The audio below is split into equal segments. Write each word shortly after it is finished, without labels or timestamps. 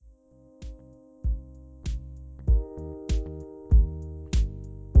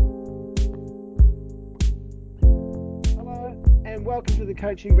welcome to the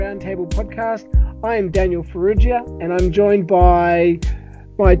Coaching Roundtable podcast. I am Daniel Ferrugia, and I'm joined by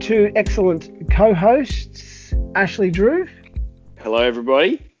my two excellent co-hosts, Ashley Drew. Hello,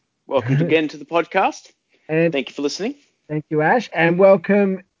 everybody. Welcome again to the podcast. And thank you for listening. Thank you, Ash. And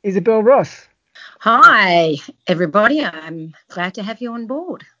welcome, Isabel Ross. Hi, everybody. I'm glad to have you on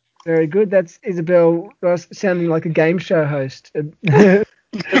board. Very good. That's Isabel Ross sounding like a game show host.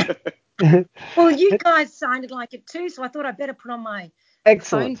 Well, you guys sounded like it too, so I thought I'd better put on my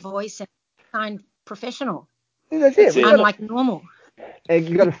phone voice and sound professional. That's it. Unlike normal.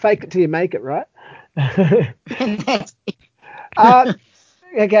 You got to fake it till you make it, right? That's it.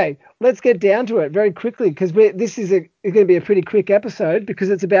 Okay, let's get down to it very quickly because this is going to be a pretty quick episode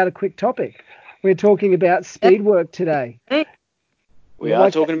because it's about a quick topic. We're talking about speed work today. We are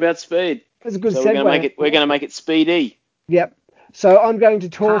talking about speed. That's a good segue. We're going to make it speedy. Yep. So I'm going to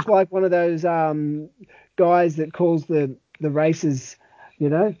talk like one of those guys that calls the races, you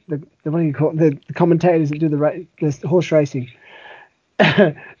know, the what do you call it? The commentators that do the horse racing.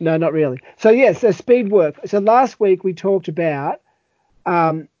 No, not really. So so speed work. So last week we talked about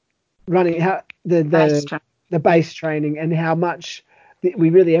running how the base training and how much we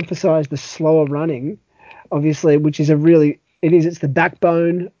really emphasize the slower running, obviously, which is it's the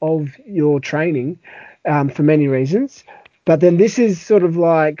backbone of your training for many reasons. But then this is sort of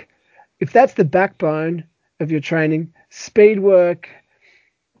like, if that's the backbone of your training, speed work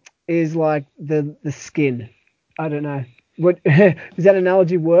is like the skin. I don't know. What does that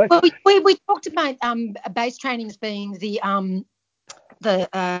analogy work? Well, we talked about base training as being the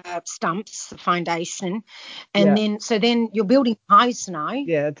stumps, the foundation, and then you're building house now.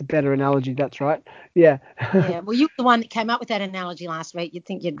 Yeah, that's a better analogy. That's right. Yeah. Yeah. Well, you were the one that came up with that analogy last week. You'd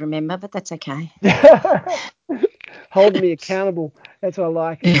think you'd remember, but that's okay. Holding me accountable. That's what I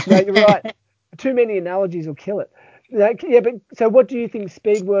like. No, you're right. Too many analogies will kill it. But so what do you think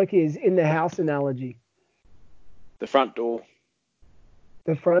speed work is in the house analogy? The front door.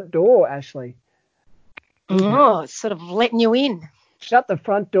 The front door, Ashley. Oh, it's sort of letting you in. Shut the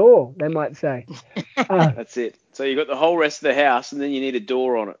front door, they might say. That's it. So you've got the whole rest of the house, and then you need a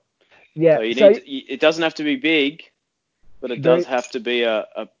door on it. Yeah. So it doesn't have to be big, but it does have to be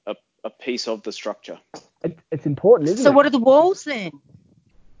a piece of the structure. It's important, isn't it? So what are the walls then?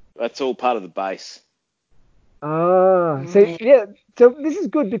 That's all part of the base. So this is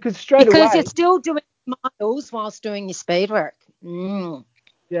good because away. Because you're still doing miles whilst doing your speed work.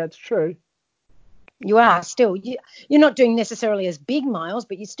 Yeah, it's true. You are still. You're not doing necessarily as big miles,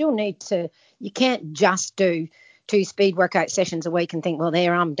 but you still need to. You can't just do 2 speed workout sessions a week and think, well,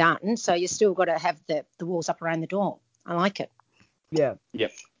 there, I'm done. So you still got to have the walls up around the door. I like it. Yeah.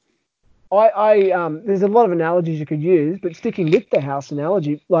 Yep. There's a lot of analogies you could use, but sticking with the house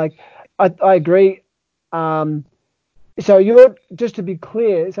analogy, like I agree. So you're, just to be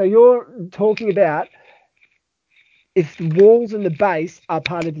clear, so you're talking about if the walls and the base are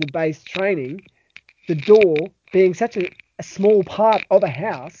part of the base training, the door being such a small part of a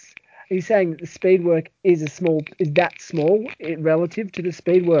house, are you saying that the speed work is that small relative to the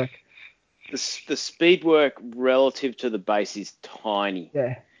speed work? The speed work relative to the base is tiny.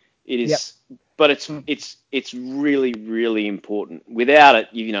 Yeah. It is, but it's really, really important. Without it,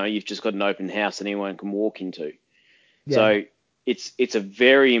 you've just got an open house anyone can walk into. Yeah. So it's a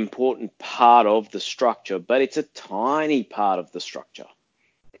very important part of the structure, but it's a tiny part of the structure.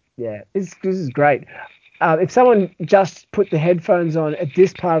 Yeah, this is great. If someone just put the headphones on at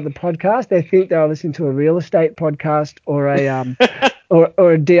this part of the podcast, they think they're listening to a real estate podcast or a or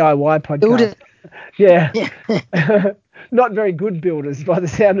a DIY podcast. Yeah. Not very good builders by the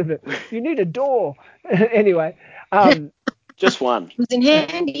sound of it. You need a door. Anyway. Just one. It was in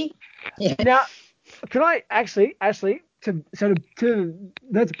handy. Yeah. Now, can I actually, to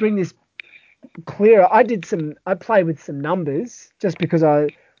let's bring this clearer. I played with some numbers just because I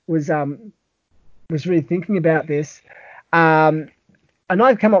was really thinking about this. And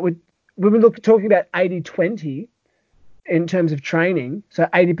I've come up with, when we talking about 80-20 in terms of training, so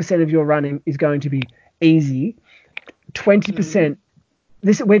 80% of your running is going to be easy. 20%.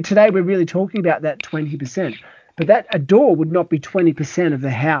 Today we're really talking about that 20%, but that a door would not be 20% of the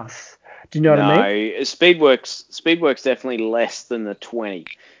house. Do you know what I mean? No, speed work's definitely less than the 20.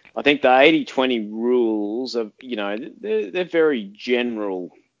 I think the 80-20 rules are, they're very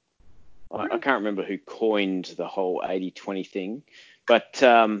general. I can't remember who coined the whole 80-20 thing, but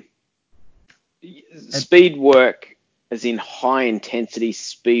speed work, as in high intensity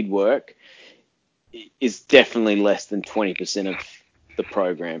speed work, is definitely less than 20% of the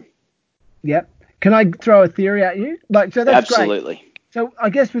program. Yep. Can I throw a theory at you? So that's absolutely great. So I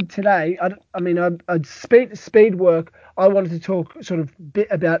guess with today, I'd speed work. I wanted to talk sort of bit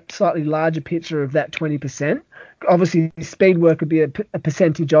about slightly larger picture of that 20%. Obviously, speed work would be a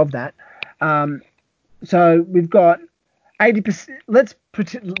percentage of that. So we've got 80%. Let's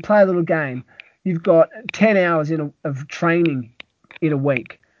play a little game. You've got 10 hours of training in a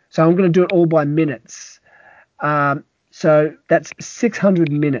week. So I'm going to do it all by minutes. So that's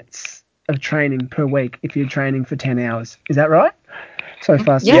 600 minutes of training per week if you're training for 10 hours. Is that right? So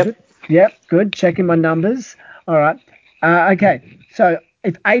far, so Yep. good. Yep, good. Checking my numbers. All right. Okay. So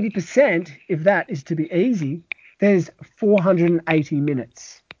if 80%, if that is to be easy, there's 480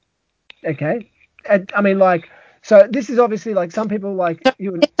 minutes. Okay. So this is obviously like some people like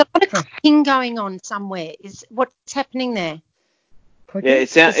you. There's a lot of clicking going on somewhere. Is what's happening there? Clicking? Yeah, it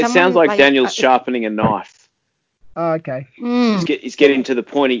sounds like Daniel's sharpening a knife. Oh, okay. He's getting to the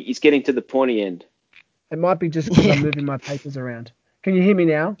pointy. He's getting to the pointy end. It might be just because I'm moving my papers around. Can you hear me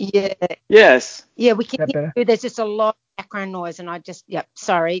now? Yeah. Yes. Yeah, we can Is that hear better? you. There's just a lot of background noise, and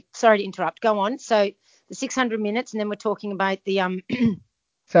sorry to interrupt. Go on. So the 600 minutes, and then we're talking about the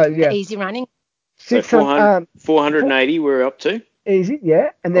So yeah, the easy running. So 480 we're up to. Easy,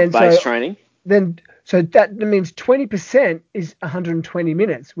 yeah. And then base training. So that means 20% is 120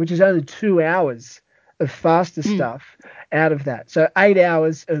 minutes, which is only 2 hours of faster stuff out of that. So 8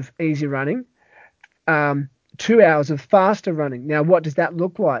 hours of easy running, 2 hours of faster running. Now, what does that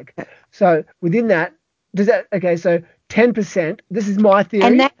look like? So within that, so 10%, this is my theory.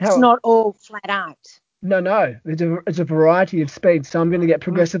 And that's not all flat out. No. It's a variety of speeds. So I'm going to get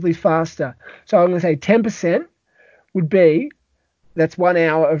progressively faster. So I'm going to say 10% would be, that's 1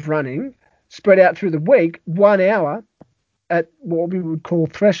 hour of running, spread out through the week, 1 hour at what we would call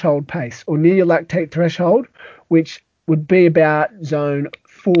threshold pace or near lactate threshold, which would be about zone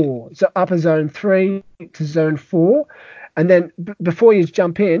 4. So upper zone 3 to zone 4. And then before you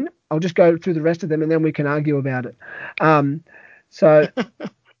jump in, I'll just go through the rest of them and then we can argue about it.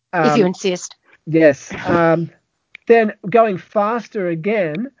 If you insist. Yes. Then going faster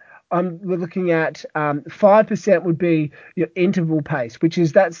again, we're looking at 5% would be your interval pace,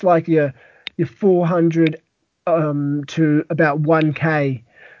 that's like your 400 to about 1K,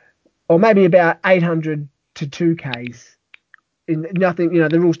 or maybe about 800 to 2Ks. In nothing,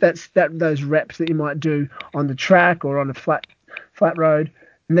 the rules. Those reps that you might do on the track or on a flat road,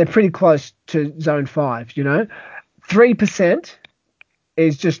 and they're pretty close to zone 5. 3%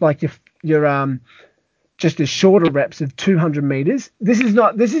 is just like your just the shorter reps of 200 meters. This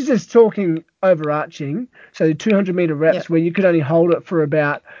is just talking overarching. So 200 meter reps where you could only hold it for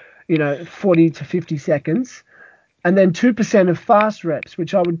about 40 to 50 seconds, and then 2% of fast reps,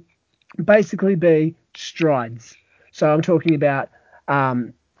 which I would basically be strides. So I'm talking about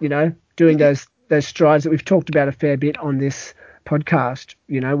doing those strides that we've talked about a fair bit on this podcast,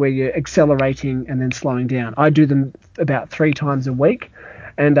 where you're accelerating and then slowing down. I do them about 3 times a week,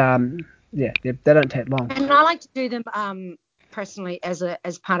 and they don't take long. And I like to do them personally as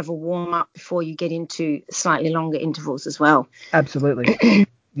part of a warm up before you get into slightly longer intervals as well. Absolutely.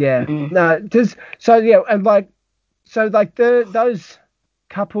 Yeah. No, those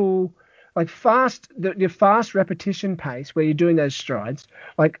couple like your fast repetition pace where you're doing those strides,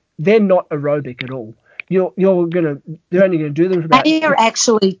 like they're not aerobic at all. They're only gonna do them for about. They are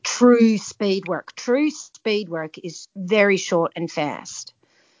actually true speed work. True speed work is very short and fast.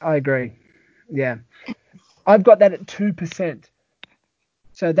 I agree. Yeah, I've got that at 2%.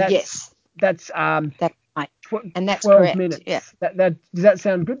 So that's that's right, and that's 12 correct. minutes. Yeah. That does that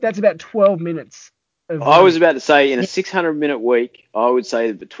sound good? That's about 12 minutes. I was about to say in a 600-minute week, I would say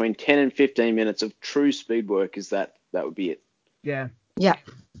that between 10 and 15 minutes of true speed work is that would be it. Yeah. Yeah.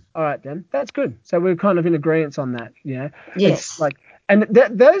 All right, then. That's good. So we're kind of in agreement on that. Yeah. Yes.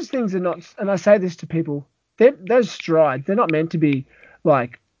 Those things are not, and I say this to people, those strides, they're not meant to be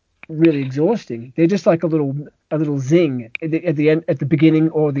like really exhausting. They're just like a little zing at the end, at the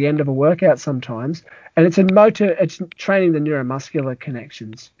beginning or the end of a workout sometimes. And it's training the neuromuscular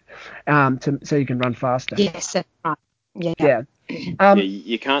connections, so you can run faster. Yes, that's right. Yeah. Yeah.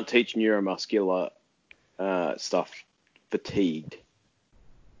 You can't teach neuromuscular stuff fatigued.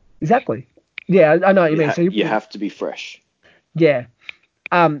 Exactly. Yeah, I know what you mean. So you have to be fresh. Yeah.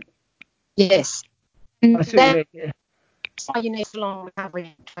 Yes. I see what you mean. Yeah. That's why you need a long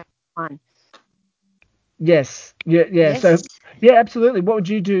recovery. Yes. Yeah. Yes. So yeah, absolutely. What would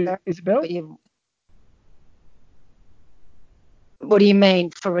you do, Isabel? What do you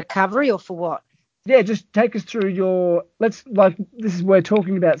mean, for recovery or for what? Yeah, just take us through we're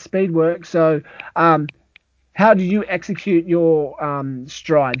talking about speed work. So, how do you execute your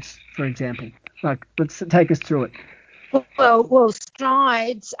strides, for example? Like, let's take us through it. Well,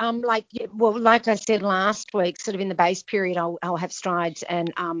 strides. Like I said last week, sort of in the base period, I'll have strides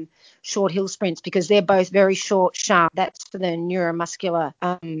and short hill sprints because they're both very short, sharp. That's for the neuromuscular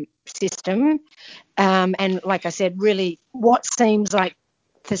system. And like I said, really, what seems like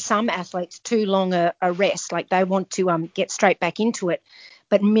for some athletes too long a rest, like they want to get straight back into it,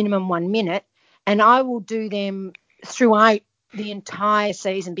 but minimum 1 minute. And I will do them throughout the entire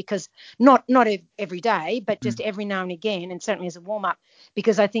season because not every day, but just every now and again, and certainly as a warm up,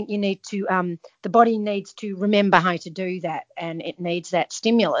 because I think you need to the body needs to remember how to do that, and it needs that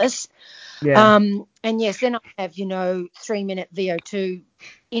stimulus. Yeah. And yes, then I have 3-minute VO2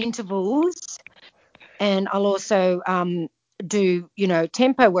 intervals, and I'll also do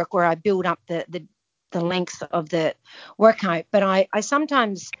tempo work where I build up the length of the workout. But I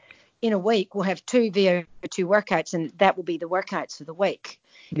sometimes in a week we'll have 2 VO2 workouts, and that will be the workouts for the week.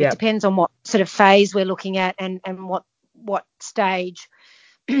 Yep. It depends on what sort of phase we're looking at and what stage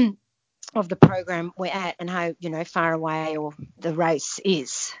of the program we're at and how far away or the race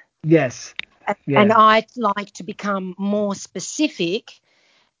is. Yes. Yeah. And I like to become more specific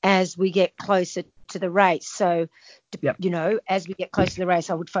as we get closer to the race. So, Yep. as we get closer to the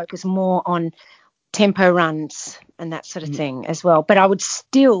race, I would focus more on tempo runs and that sort of thing as well. But I would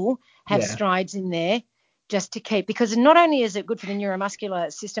still have strides in there just to keep, because not only is it good for the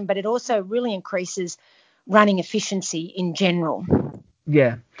neuromuscular system, but it also really increases running efficiency in general.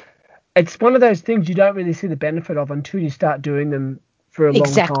 Yeah. It's one of those things you don't really see the benefit of until you start doing them for a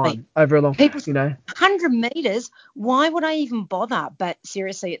long time, over a long, People, 100 meters, why would I even bother? But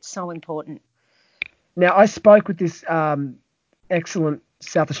seriously, it's so important. Now, I spoke with this excellent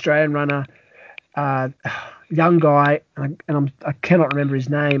South Australian runner, young guy, and I cannot remember his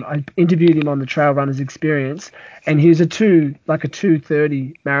name. I interviewed him on the Trail Runners Experience, and he was a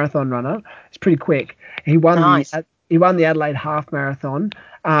 2:30 marathon runner. It's pretty quick. He won the Adelaide Half Marathon,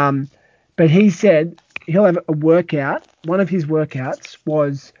 but he said he'll have a workout. One of his workouts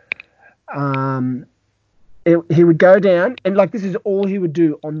was he would go down, and this is all he would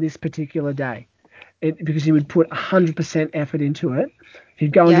do on this particular day, because he would put 100% effort into it.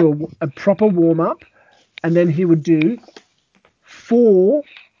 He'd go into a proper warm-up, and then he would do 4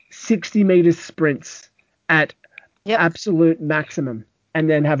 60-meter sprints at absolute maximum, and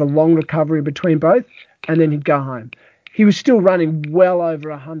then have a long recovery between both, and then he'd go home. He was still running well over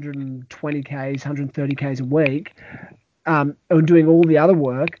 120 Ks, 130 Ks a week, and doing all the other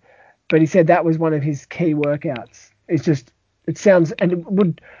work, but he said that was one of his key workouts.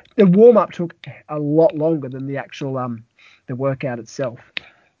 The warm-up took a lot longer than the actual the workout itself.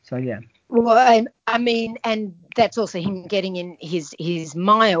 So, yeah. Well, I mean, and that's also him getting in his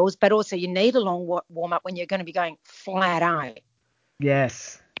miles, but also you need a long warm-up when you're going to be going flat out.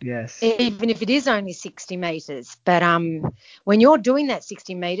 Yes. Even if it is only 60 metres. But when you're doing that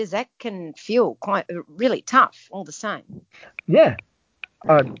 60 metres, that can feel quite really tough all the same. Yeah.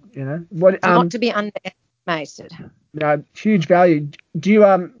 It's not to be underestimated. No, huge value.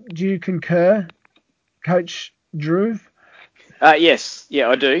 Do you concur, Coach Drew? Yes. Yeah,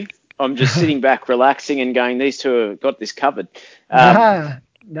 I do. I'm just sitting back, relaxing, and going, these two have got this covered. So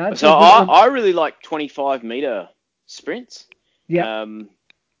I really like 25-meter sprints. Yeah.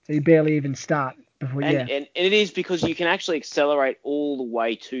 So you barely even start before. And it is because you can actually accelerate all the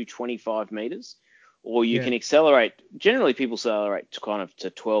way to 25 meters, or you can accelerate. Generally, people accelerate to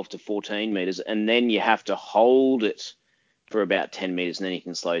 12 to 14 meters, and then you have to hold it for about 10 meters, and then you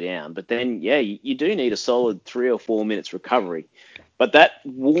can slow down. But then, you do need a solid 3 or 4 minutes recovery. But that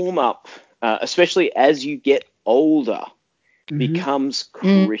warm up, especially as you get older, becomes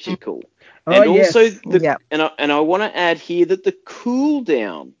critical. And also, and I want to add here that the cool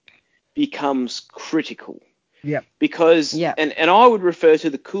down becomes critical. Yeah. Because, and I would refer to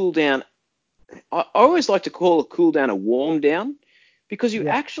the cool down, I always like to call a cool down a warm down, because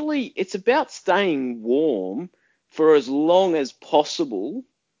it's about staying warm for as long as possible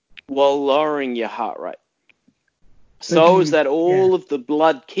while lowering your heart rate. So is that all of the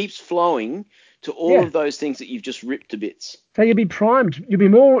blood keeps flowing to all of those things that you've just ripped to bits. So you'll be primed.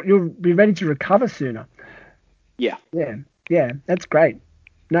 You'll be ready to recover sooner. Yeah. Yeah, that's great.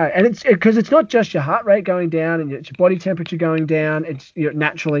 No, and it's because it's not just your heart rate going down and it's your body temperature going down. It's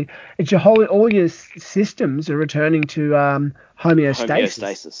naturally, it's all your systems are returning to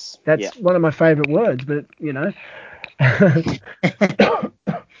homeostasis. That's one of my favorite words, but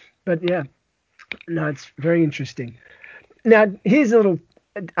but yeah, no, it's very interesting. Now, here's a little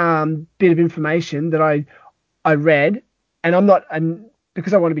bit of information that I read, and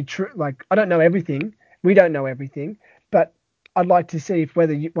because I want to be true, I don't know everything. We don't know everything, but I'd like to see if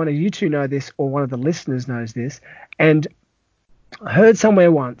whether one of you two know this or one of the listeners knows this. And I heard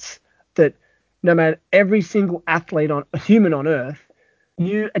somewhere once that no matter every single athlete on human on Earth,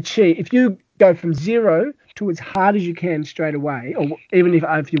 you achieve if you go from 0 to as hard as you can straight away, or even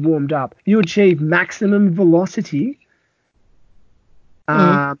if you're warmed up, you achieve maximum velocity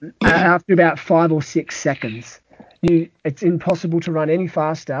after about 5 or 6 seconds. It's impossible to run any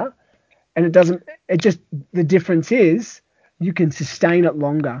faster, and the difference is you can sustain it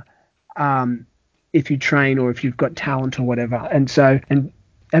longer if you train or if you've got talent or whatever. And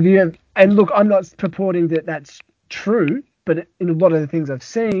look, I'm not purporting that that's true, but in a lot of the things I've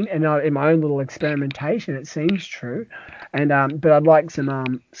seen and in my own little experimentation, it seems true. And but I'd like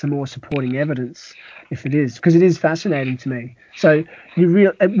some more supporting evidence if it is, because it is fascinating to me. So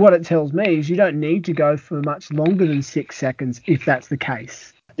what it tells me is you don't need to go for much longer than 6 seconds if that's the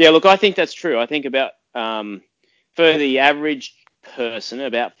case. Yeah, look, I think that's true. I think about for the average person,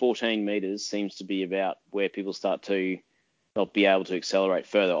 about 14 meters seems to be about where people start to not be able to accelerate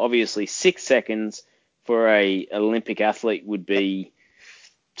further. Obviously, 6 seconds for a Olympic athlete would be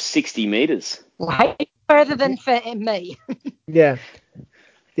 60 meters. Way further than for me. Yeah,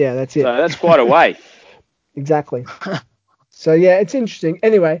 that's it. So that's quite a way. Exactly. So yeah, it's interesting.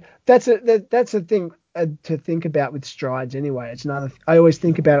 Anyway, that's a thing to think about with strides. Anyway, I always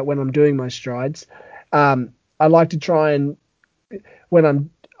think about it when I'm doing my strides. I like to try and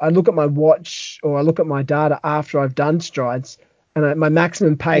I look at my watch or I look at my data after I've done strides, and my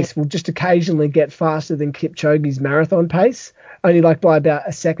maximum pace will just occasionally get faster than Kipchoge's marathon pace, only like by about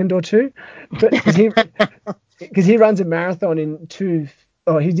a second or two. But because he runs a marathon in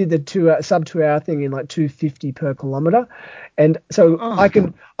he did the sub 2 hour thing in like 2:50 per kilometer, and so I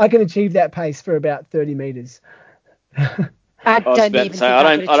can achieve that pace for about 30 meters. I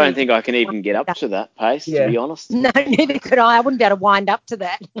don't think I can even get up to that pace, to be honest. No, neither could I. I wouldn't be able to wind up to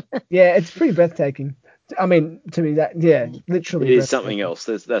that. Yeah, it's pretty breathtaking. I mean, to me, literally. It is something else.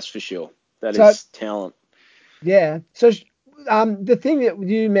 That's for sure. That is talent. Yeah. So the thing that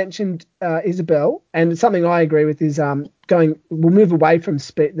you mentioned, Isabel, and something I agree with is we'll move away from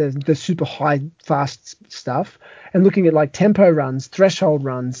the super high, fast stuff and looking at like tempo runs, threshold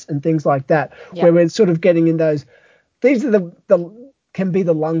runs, and things like that, where we're sort of getting in those. These are can be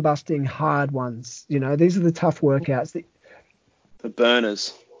the lung busting hard ones. These are the tough workouts. The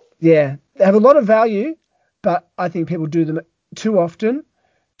burners. Yeah, they have a lot of value, but I think people do them too often,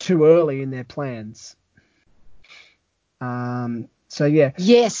 too early in their plans. So yeah.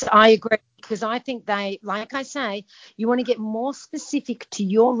 Yes, I agree, because I think like I say, you want to get more specific to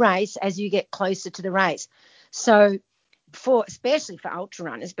your race as you get closer to the race. So especially for ultra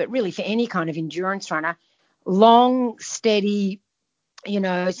runners, but really for any kind of endurance runner, long, steady,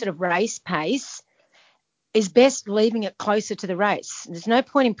 sort of race pace is best leaving it closer to the race. There's no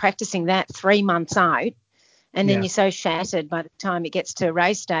point in practicing that 3 months out, and then you're so shattered by the time it gets to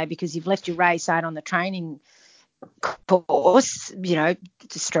race day because you've left your race out on the training course,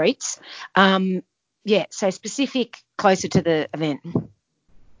 to streets. So specific, closer to the event.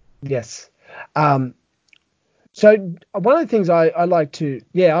 Yes. So one of the things I like to,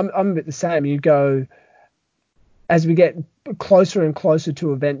 I'm a bit the same. You go, as we get closer and closer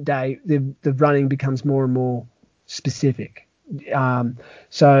to event day, the running becomes more and more specific.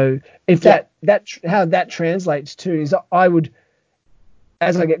 So if how that translates to is I would,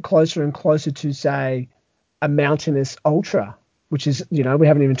 as I get closer and closer to, say, a mountainous ultra, which is, we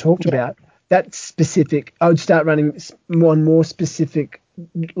haven't even talked about, that specific, I would start running more and more specific,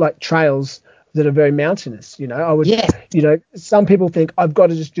 like trails that are very mountainous. I would, some people think I've got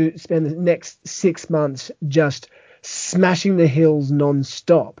to just spend the next 6 months just smashing the hills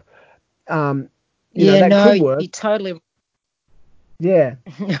non-stop. That could work. You totally. Yeah,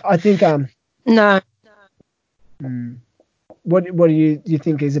 I think. No. What do you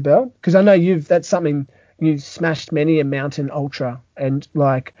think, Isabel? Because I know that's something you've smashed many a mountain ultra and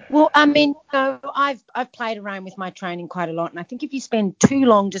like. Well, I mean, I've played around with my training quite a lot, and I think if you spend too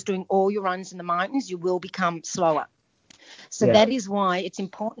long just doing all your runs in the mountains, you will become slower. So that is why it's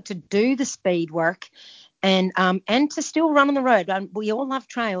important to do the speed work and to still run on the road. We all love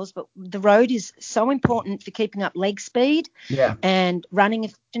trails, but the road is so important for keeping up leg speed and running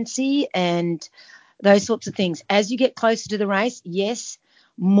efficiency and those sorts of things. As you get closer to the race, yes,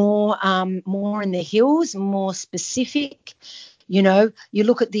 more in the hills, more specific. You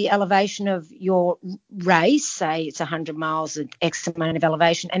look at the elevation of your race, say it's 100 miles at X amount of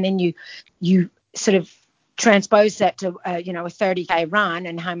elevation, and then you sort of transpose that to a 30k run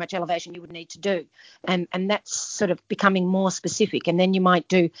and how much elevation you would need to do, and that's sort of becoming more specific. And then you might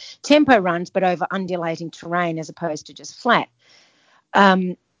do tempo runs but over undulating terrain as opposed to just flat.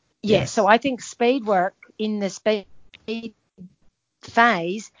 Yes. So I think speed work in the speed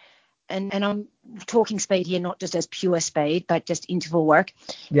phase, and I'm talking speed here, not just as pure speed, but just interval work,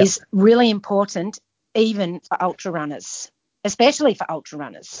 is really important, even for ultra runners, especially for ultra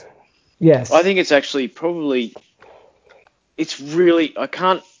runners. Yes. I think it's actually probably,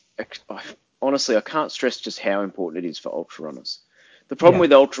 honestly, I can't stress just how important it is for ultra runners. The problem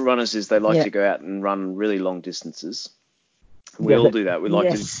with ultra runners is they like to go out and run really long distances. We all do that. We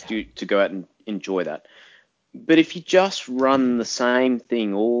like to go out and enjoy that. But if you just run the same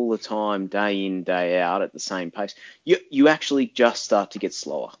thing all the time, day in, day out, at the same pace, you actually just start to get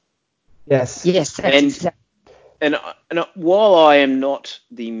slower. Yes. Yes. And while I am not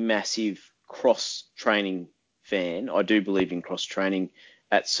the massive cross-training fan, I do believe in cross-training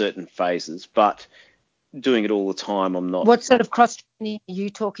at certain phases, but doing it all the time, I'm not. What sort of cross-training are you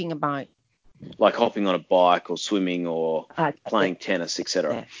talking about? Like hopping on a bike or swimming or playing tennis,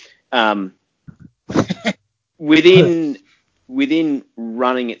 etc. Within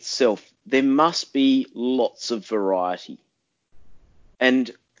running itself, there must be lots of variety, and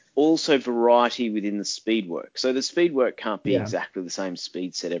also variety within the speed work. So the speed work can't be exactly the same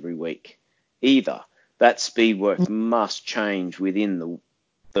speed set every week either. That speed work must change within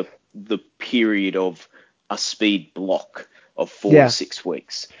the period of a speed block of 4 to 6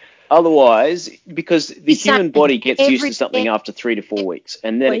 weeks. Otherwise, because the human body gets used to something after 3 to 4 weeks,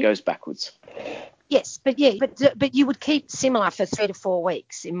 and then it goes backwards. Yes, but you would keep similar for 3 to 4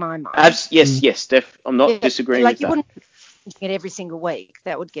 weeks in my mind. Yes, I'm not disagreeing with that. You wouldn't get every single week.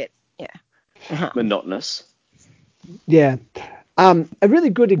 That would get monotonous. Yeah. A really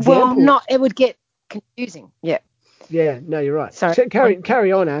good example. Well, it would get confusing. Yeah. Yeah. No, you're right. Sorry. So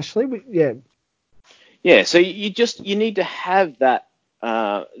carry on, Ashley. Yeah. So you need to have that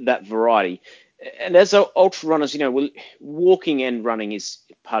variety. And as ultra runners, walking and running is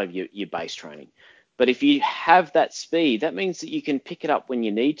part of your base training. But if you have that speed, that means that you can pick it up when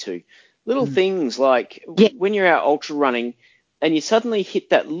you need to. Little things like when you're out ultra running and you suddenly hit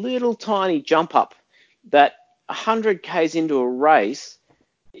that little tiny jump up, that 100 Ks into a race,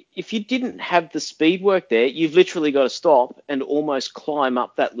 if you didn't have the speed work there, you've literally got to stop and almost climb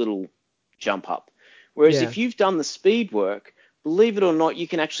up that little jump up. Whereas if you've done the speed work, believe it or not, you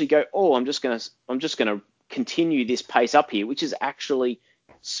can actually go, I'm just going to continue this pace up here, which is actually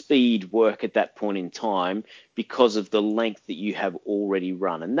speed work at that point in time because of the length that you have already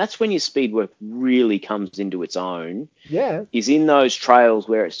run. And that's when your speed work really comes into its own. Yeah. Is in those trails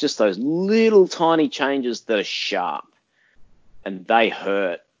where it's just those little tiny changes that are sharp and they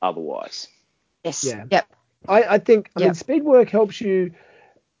hurt otherwise. Yes. Yeah. Yep. I think speed work helps you.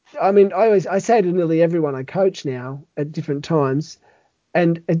 I mean, I say to nearly everyone I coach now at different times,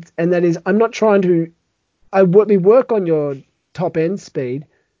 and that is, I'm not trying to. We work on your top end speed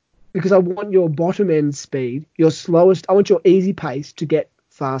because I want your bottom end speed, your slowest. I want your easy pace to get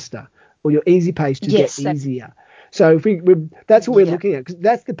faster, or your easy pace to get easier. So that's what we're looking at, because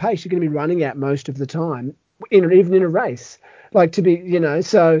that's the pace you're going to be running at most of the time, even in a race. Like to be,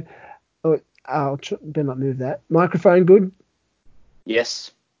 So I'll better not move that microphone. Good.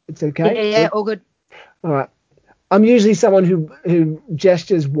 Yes. It's okay. Yeah, all good. All right. I'm usually someone who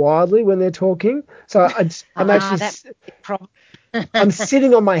gestures wildly when they're talking, so I'm actually I'm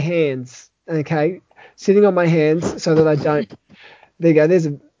sitting on my hands. Okay, sitting on my hands so that I don't. There you go.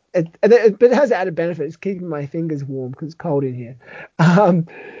 But it has added benefit. It's keeping my fingers warm because it's cold in here. And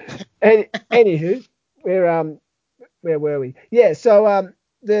anywho, where were we? Yeah. So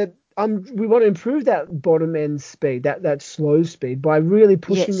we want to improve that bottom end speed, that slow speed, by really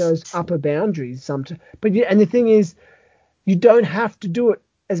pushing those upper boundaries. And the thing is, you don't have to do it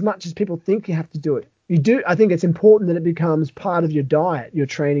as much as people think you have to do it. You do. I think it's important that it becomes part of your diet, your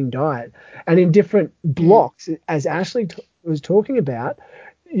training diet, and in different blocks, as Ashley was talking about,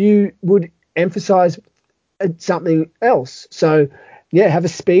 you would emphasize something else. So, have a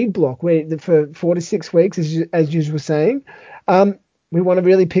speed block where for 4 to 6 weeks, as you were saying, we want to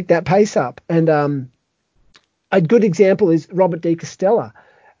really pick that pace up. And a good example is Robert De Castella.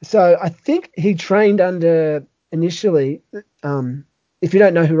 So I think he trained under initially. If you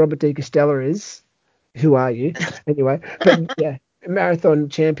don't know who Robert De Castella is, who are you? Anyway, but marathon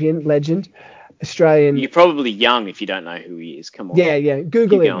champion, legend, Australian. You're probably young if you don't know who he is. Come on. Yeah.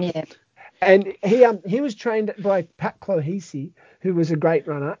 Google him. Yeah. And he was trained by Pat Clohesi, who was a great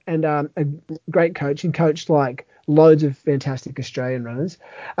runner and a great coach, and coached like loads of fantastic Australian runners.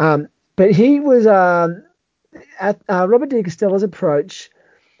 But he was Robert De Castella's approach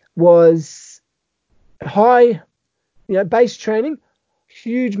was high, base training,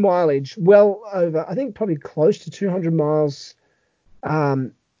 huge mileage, well over, I think probably close to 200 miles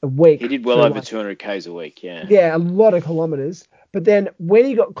a week. He did well over 200 Ks a week, yeah. Yeah, a lot of kilometers. But then when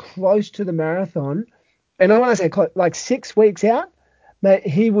he got close to the marathon, and I want to say like 6 weeks out, mate,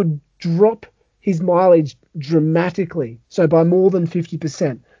 he would drop his mileage dramatically. So by more than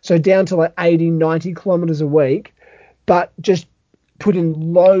 50%. So down to like 80, 90 kilometers a week, but just put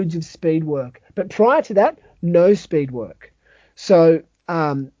in loads of speed work. But prior to that, no speed work. So,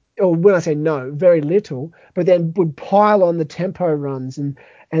 or when I say no, very little, but then would pile on the tempo runs and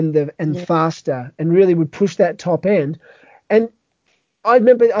faster, and really would push that top end. And I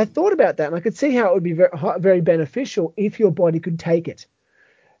remember I thought about that, and I could see how it would be very, very beneficial if your body could take it.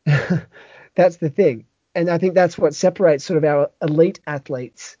 That's the thing. And I think that's what separates sort of our elite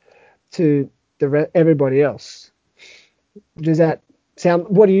athletes to everybody else. Does that sound?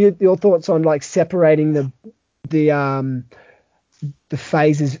 What are your thoughts on like separating the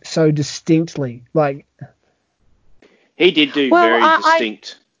phases so distinctly? Like he did do very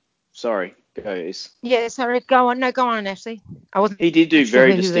distinct. Sorry, goes. Yeah, sorry. Go on. No, go on, Ashley. I wasn't. He did do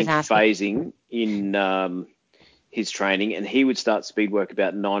very distinct phasing in his training, and he would start speed work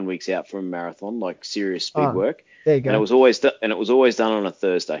about 9 weeks out from a marathon, like serious speed work. There you go. And it was always done on a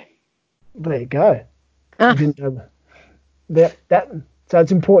Thursday. There you go. I didn't know that. So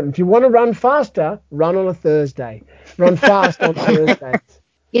it's important. If you want to run faster, run on a Thursday. Run fast on Thursdays.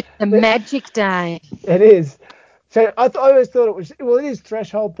 It's a magic day. It is. So I always thought it was. Well, it is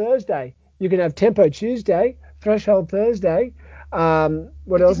Threshold Thursday. You can have Tempo Tuesday, Threshold Thursday.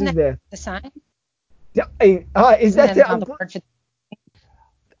 What else is there? The same. Yeah. Is that the?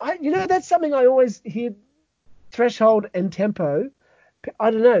 That's something I always hear. Threshold and Tempo.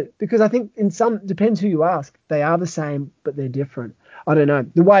 I don't know, because I think depends who you ask. They are the same, but they're different. I don't know.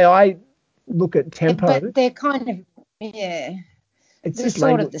 The way I look at Tempo. But they're kind of, yeah. It's they're just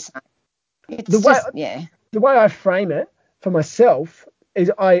sort language. of the same. The way I frame it for myself is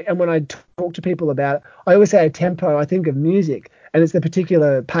when I talk to people about it, I always say a tempo, I think of music, and it's the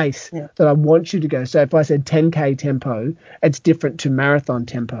particular pace that I want you to go. So if I said 10K tempo, it's different to marathon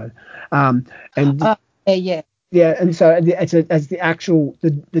tempo. Yeah, and so it's the actual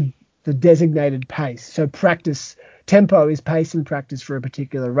the designated pace. So practice tempo is pacing practice for a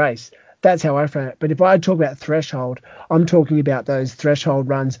particular race. That's how I frame it. But if I talk about threshold, I'm talking about those threshold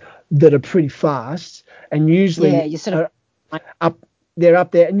runs that are pretty fast, and usually you sort of they're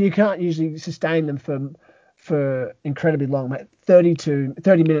up there, and you can't usually sustain them for incredibly long, like 30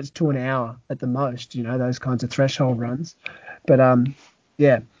 minutes to an hour at the most. Those kinds of threshold runs. But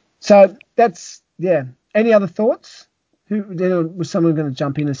so that's Any other thoughts? Was someone going to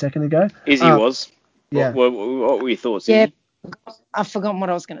jump in a second ago? Izzy was. Yeah. What were your thoughts, Yeah, Izzy? I've forgotten what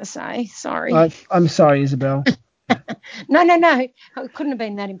I was going to say. Sorry. I'm sorry, Isabel. No. It couldn't have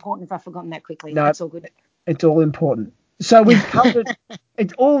been that important if I've forgotten that quickly. No, that's all good. It's all important. So we've covered.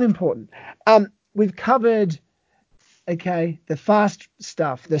 It's all important. We've covered. Okay, the fast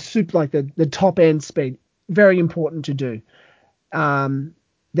stuff, the top end speed, very important to do.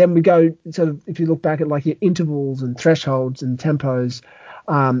 Then we go sort of, if you look back at like your intervals and thresholds and tempos,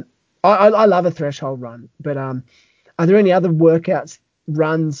 I love a threshold run, but are there any other workouts,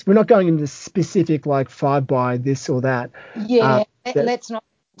 runs? We're not going into specific like 5 by this or that. Yeah, let's not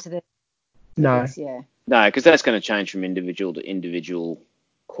into the. No. Yeah. No, because that's going to change from individual to individual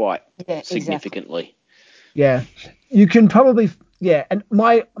quite significantly. Exactly. Yeah, you can probably and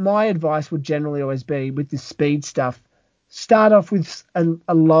my advice would generally always be with the speed stuff. Start off with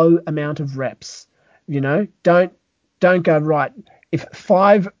a low amount of reps. Don't go right. If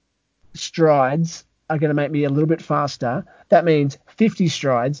 5 strides are going to make me a little bit faster, that means 50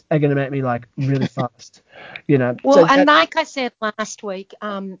 strides are going to make me like really fast. Well, and like I said last week,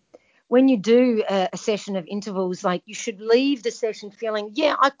 when you do a session of intervals, like you should leave the session feeling,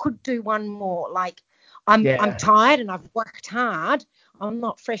 I could do one more. Like I'm tired and I've worked hard. I'm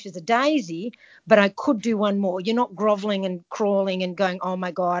not fresh as a daisy, but I could do one more. You're not groveling and crawling and going, oh, my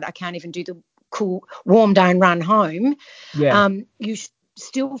God, I can't even do the cool warm down run home. Yeah. You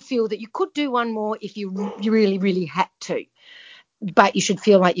still feel that you could do one more if you really, really had to. But you should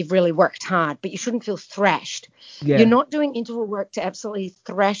feel like you've really worked hard, but you shouldn't feel thrashed. Yeah. You're not doing interval work to absolutely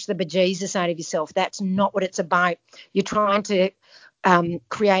thrash the bejesus out of yourself. That's not what it's about. You're trying to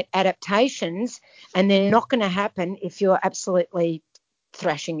create adaptations, and they're not going to happen if you're absolutely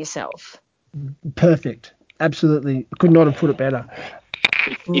thrashing yourself. Perfect. Absolutely. Could not have put it better.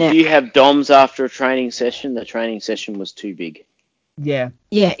 If you have DOMs after a training session, the training session was too big. Yeah.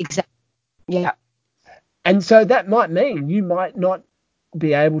 Yeah, exactly. Yeah. And so that might mean you might not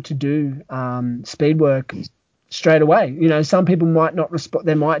be able to do speed work straight away. Some people might not respond.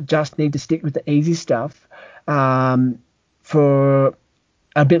 They might just need to stick with the easy stuff for for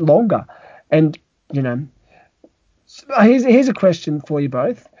a bit longer. And, here's a question for you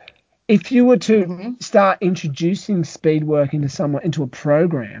both. If you were to start introducing speed work into a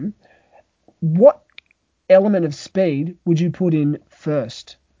program, what element of speed would you put in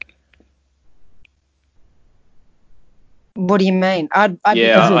first? What do you mean? I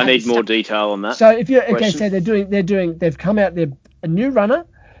need more detail on that. So if you're so they've come out, they're a new runner,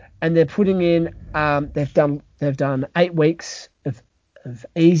 and they're putting in they've done 8 weeks of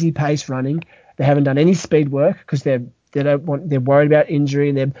easy pace running. They haven't done any speed work because they're worried about injury,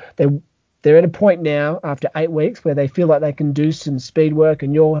 and they're at a point now after 8 weeks where they feel like they can do some speed work,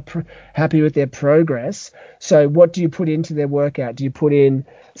 and you're happy with their progress. So what do you put into their workout? Do you put in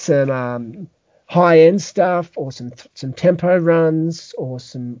some high-end stuff, or some tempo runs, or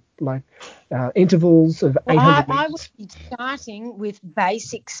some intervals of 800 meters? I would be starting with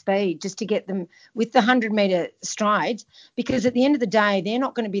basic speed just to get them with the 100-meter strides, because at the end of the day, they're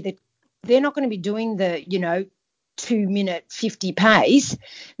not going to be doing the 2-minute 50 pace.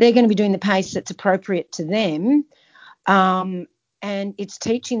 They're going to be doing the pace that's appropriate to them, and it's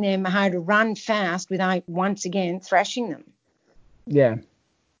teaching them how to run fast without once again thrashing them. Yeah.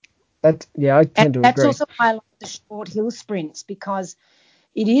 I tend to agree. That's also why I like the short hill sprints, because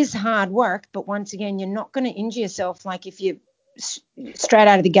it is hard work, but once again, you're not going to injure yourself like if you straight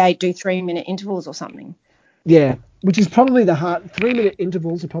out of the gate do 3-minute intervals or something. Yeah, which is probably 3-minute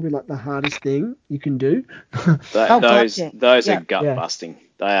intervals are probably like the hardest thing you can do. Those are gut busting.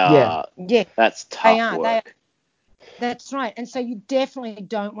 They are. Yeah. That's tough work. That's right. And so you definitely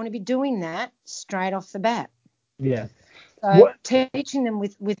don't want to be doing that straight off the bat. Yeah. So teaching them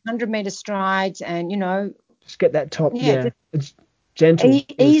with 100-meter strides and, just get that top. Yeah. It's gentle.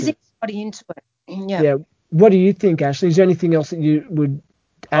 Easy body into it. Yeah. Yeah. What do you think, Ashley? Is there anything else that you would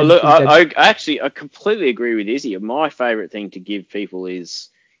add? I completely agree with Izzy. My favourite thing to give people is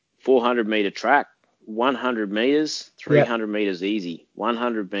 400-meter track, 100 meters, 300 meters easy,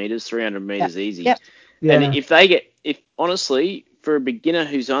 100 meters, 300 meters easy. Yep. Yeah. And if honestly, for a beginner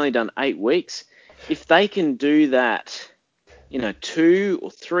who's only done 8 weeks, if they can do that, 2 or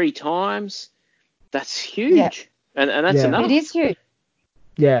 3 times, that's huge. And that's enough. It is huge.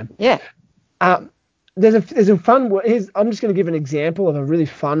 Yeah. Yeah. There's a fun. I'm just going to give an example of a really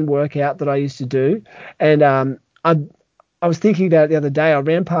fun workout that I used to do, and I was thinking about it the other day. I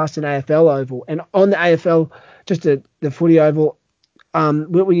ran past an AFL oval, and on the AFL, just the footy oval,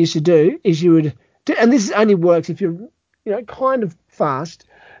 what we used to do is you would do, and this only works if you're kind of fast,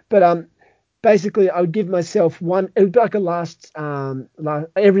 but basically I would give myself it would be like a last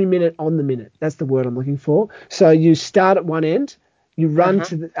every minute on the minute. That's the word I'm looking for. So you start at one end, you run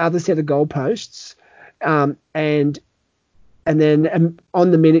to the other set of goalposts, and then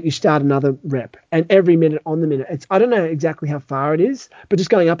on the minute you start another rep, and every minute on the minute. I don't know exactly how far it is, but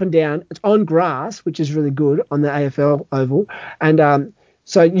just going up and down. It's on grass, which is really good on the AFL oval, and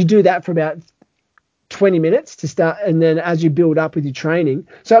so you do that for about 20 minutes to start, and then as you build up with your training,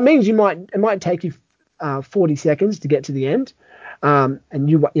 so it means it might take you 40 seconds to get to the end, and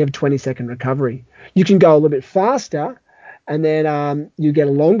you have a 20-second recovery. You can go a little bit faster, and then you get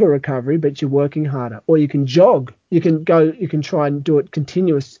a longer recovery, but you're working harder. Or you can jog. You can try and do it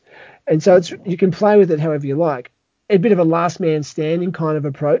continuous, and so you can play with it however you like. A bit of a last man standing kind of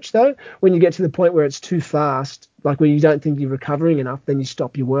approach, though. When you get to the point where it's too fast, like where you don't think you're recovering enough, then you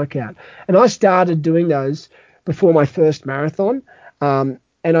stop your workout. And I started doing those before my first marathon. And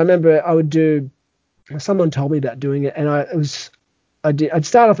I remember someone told me about doing it, and I'd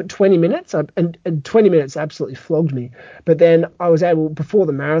start off at 20 minutes, and 20 minutes absolutely flogged me. But then I was able, before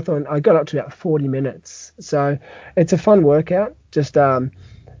the marathon, I got up to about 40 minutes. So it's a fun workout.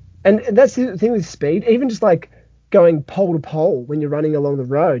 And that's the thing with speed, even just like going pole to pole when you're running along the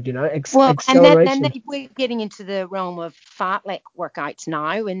road, acceleration. And we're getting into the realm of fartlek workouts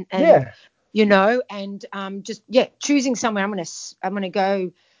now, and choosing somewhere. I'm going to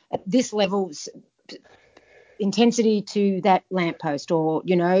go at this level's intensity to that lamppost, or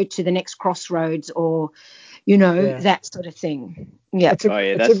to the next crossroads, or that sort of thing. Yeah.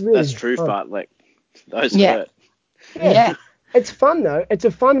 That's true fartlek. Those hurt. Yeah. It's fun though. It's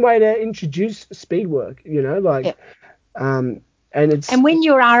a fun way to introduce speed work, and when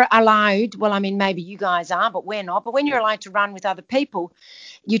you are allowed, well, I mean, maybe you guys are, but we're not. But when you're allowed to run with other people,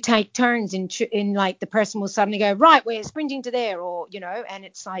 you take turns in like the person will suddenly go, right, we're sprinting to there, or and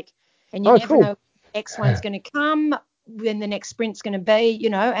it's like, and you never know next one's going to come, when the next sprint's going to be,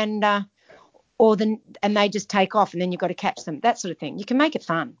 and they just take off, and then you've got to catch them, that sort of thing. You can make it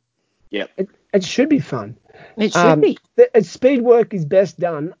fun. Yeah, it should be fun. It should be. Speed work is best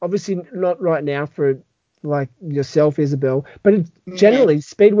done, obviously not right now for like yourself, Isabel. But generally,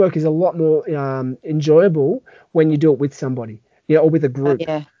 speed work is a lot more enjoyable when you do it with somebody, or with a group.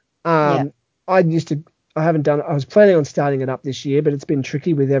 Yeah. I haven't done it. I was planning on starting it up this year, but it's been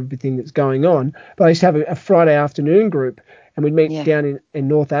tricky with everything that's going on. But I used to have a Friday afternoon group, and we'd meet down in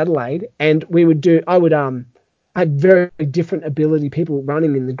North Adelaide, and I had very different ability people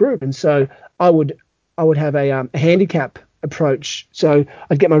running in the group, and so I would have a handicap approach. So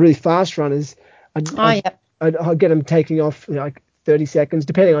I'd get my really fast runners. I'd get them taking off like 30 seconds,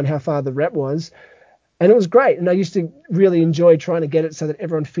 depending on how far the rep was. And it was great. And I used to really enjoy trying to get it so that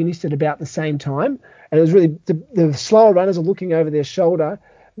everyone finished at about the same time. And it was really the slower runners are looking over their shoulder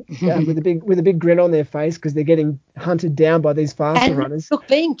with a big grin on their face because they're getting hunted down by these faster runners. Look,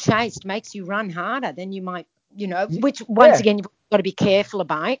 being chased makes you run harder than you might, which once again you've got to be careful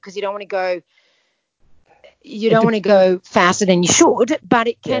about because you don't want to go. You don't want to go faster than you should, but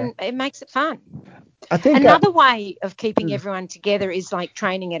it makes it fun. I think another way of keeping everyone together is like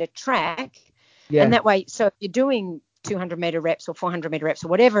training at a track. Yeah. And that way, so if you're doing 200-meter reps or 400-meter reps or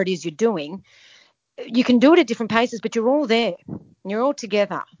whatever it is you're doing, you can do it at different paces, but you're all there. You're all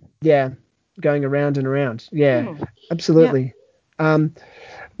together. Yeah, going around and around. Yeah, absolutely. Yeah.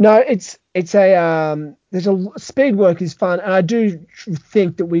 No, there's speed work is fun, and I do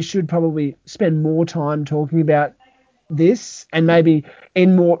think that we should probably spend more time talking about this, and maybe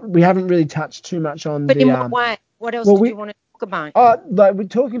we haven't really touched too much on But in what way? What else did you want to talk about? Like we're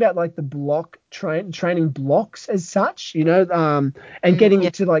talking about like the block training blocks as such, and getting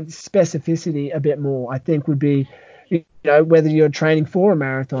into like specificity a bit more. I think would be, whether you're training for a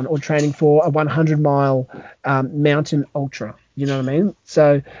marathon or training for a 100-mile mountain ultra. You know what I mean?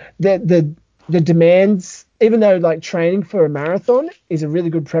 So the demands, even though like training for a marathon is a really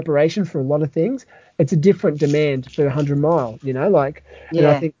good preparation for a lot of things, it's a different demand for a 100-mile. And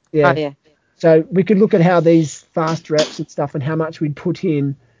I think So we could look at how these fast reps and stuff and how much we'd put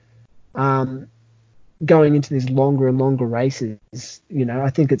in going into these longer and longer races. I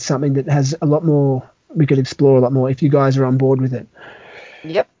think it's something that has a lot more, we could explore a lot more if you guys are on board with it.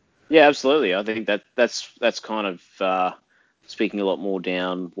 Yep. Yeah, absolutely. I think that's kind of speaking a lot more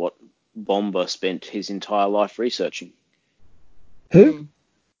down what Bomber spent his entire life researching. Who?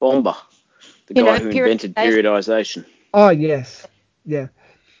 Bomber, the guy who invented periodization. Oh, yes. Yeah.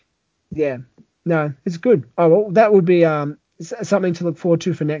 Yeah. No, it's good. Oh, well, that would be something to look forward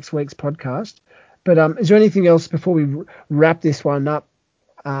to for next week's podcast. But is there anything else before we wrap this one up?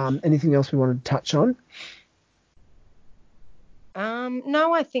 Anything else we want to touch on?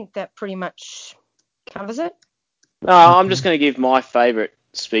 No, I think that pretty much covers it. No, I'm just going to give my favourite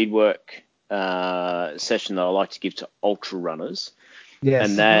speed work session that I like to give to ultra runners. Yes.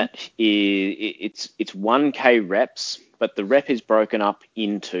 And that is it's 1K reps, but the rep is broken up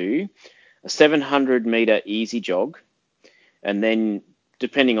into a 700-meter easy jog, and then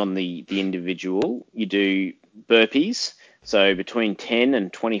depending on the individual, you do burpees, so between 10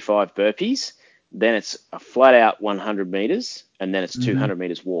 and 25 burpees. Then it's a flat out 100 meters, and then it's 200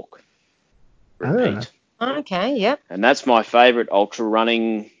 meters walk. Repeat. Okay, yep. And that's my favorite ultra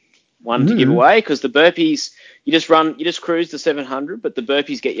running one to give away, because the burpees, you just cruise the 700, but the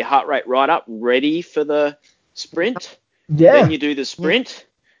burpees get your heart rate right up, ready for the sprint. Yeah. Then you do the sprint,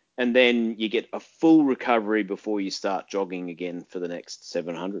 and then you get a full recovery before you start jogging again for the next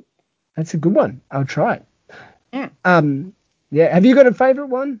 700. That's a good one. I'll try it. Yeah. Yeah. Have you got a favorite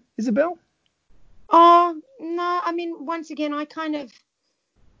one, Isabel? Oh, no. I mean, once again, I kind of,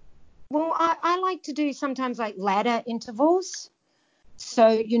 I like to do sometimes like ladder intervals.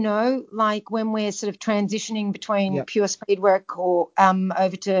 So, like when we're sort of transitioning between pure speed work or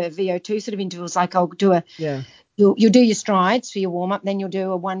over to VO2 sort of intervals, like I'll do you'll do your strides for your warm up, then you'll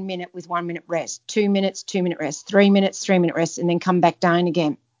do a 1 minute with 1 minute rest, 2 minutes, 2 minute rest, 3 minutes, 3 minute rest, and then come back down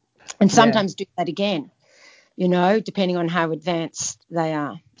again. And sometimes do that again, depending on how advanced they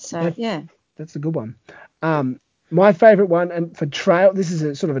are. So, That's a good one. My favorite one, and for trail, this is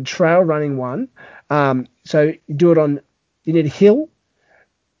a sort of a trail running one. So you do it you need a hill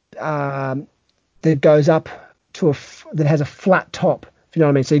that goes up that has a flat top, if you know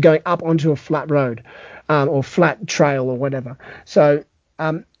what I mean. So you're going up onto a flat road or flat trail or whatever. So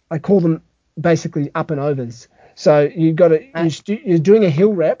I call them basically up and overs. So you're doing a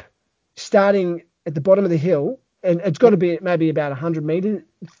hill rep, starting at the bottom of the hill, and it's got to be maybe about 100 meters,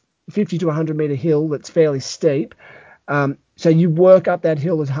 50 to 100 meter hill that's fairly steep. So you work up that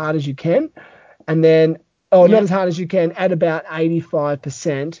hill as hard as you can, and then not as hard as you can, at about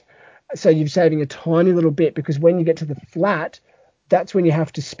 85%. So you're saving a tiny little bit, because when you get to the flat, that's when you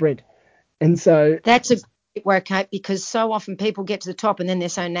have to sprint. And so that's a great workout, because so often people get to the top and then they're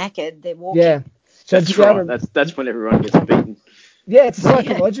so knackered they're walking. Yeah. So That's right. That's when everyone gets beaten. Yeah, it's a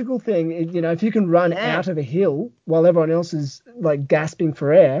psychological thing. If you can run out of a hill while everyone else is like gasping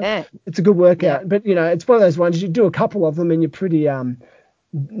for air, it's a good workout. But it's one of those ones you do a couple of them and you're pretty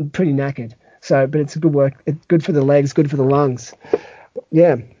knackered. So, but it's a good work. It's good for the legs, good for the lungs.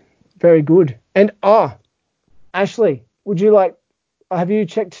 Yeah, very good. And Ashley, have you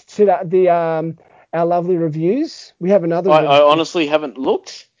checked the our lovely reviews? We have another. I honestly haven't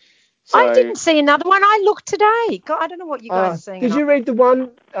looked. So... I didn't see another one. I looked today. God, I don't know what you guys are saying. Did you read the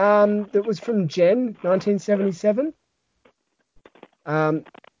one that was from Jen, 1977?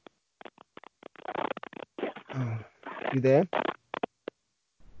 You there?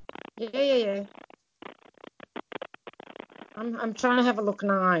 Yeah. I'm trying to have a look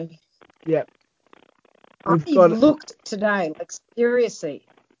now. Yeah. I looked today, like seriously.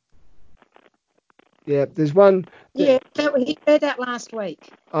 Yeah, there's one. He read that last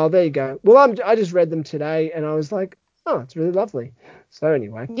week. Oh, there you go. Well, I just read them today, and I was like, oh, it's really lovely. So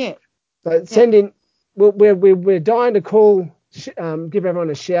anyway. Yeah. So send in. We're dying to call, give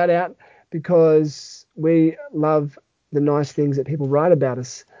everyone a shout out because we love the nice things that people write about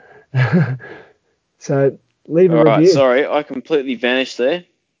us. So leave a review. Right, sorry, I completely vanished there.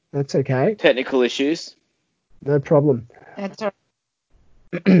 That's okay. Technical issues. No problem. That's all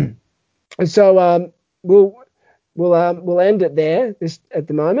right. So we'll end it there at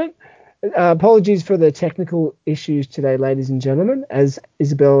the moment. Apologies for the technical issues today, ladies and gentlemen. As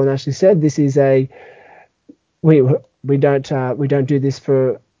Isabel and Ashley said, this is we don't do this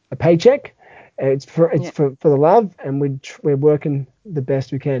for a paycheck. It's for the love, and we're working the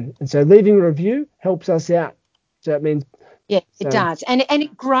best we can. And so leaving a review helps us out. So it means it does, and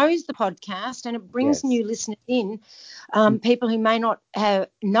it grows the podcast, and it brings new listeners in, people who may not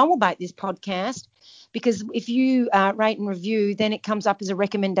know about this podcast. Because if you rate and review, then it comes up as a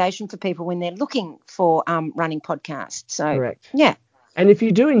recommendation for people when they're looking for running podcasts. So, correct. Yeah. And if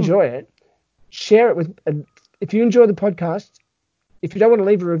you do enjoy it, share it with. If you enjoy the podcast, if you don't want to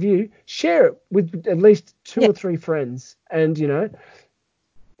leave a review, share it with at least 2 or 3 friends. And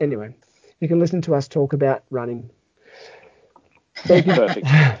anyway, you can listen to us talk about running. Perfect.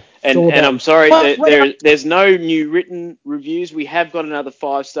 And I'm sorry, there's no new written reviews. We have got another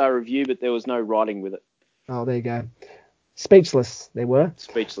 5-star review, but there was no writing with it. Oh, there you go. Speechless, they were.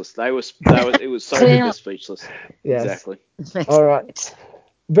 Speechless. It was so good they're speechless. Yes. Exactly. All right.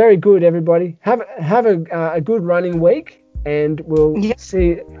 Very good, everybody. Have a good running week, and we'll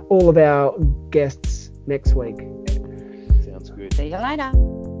see all of our guests next week. Sounds good. See you later.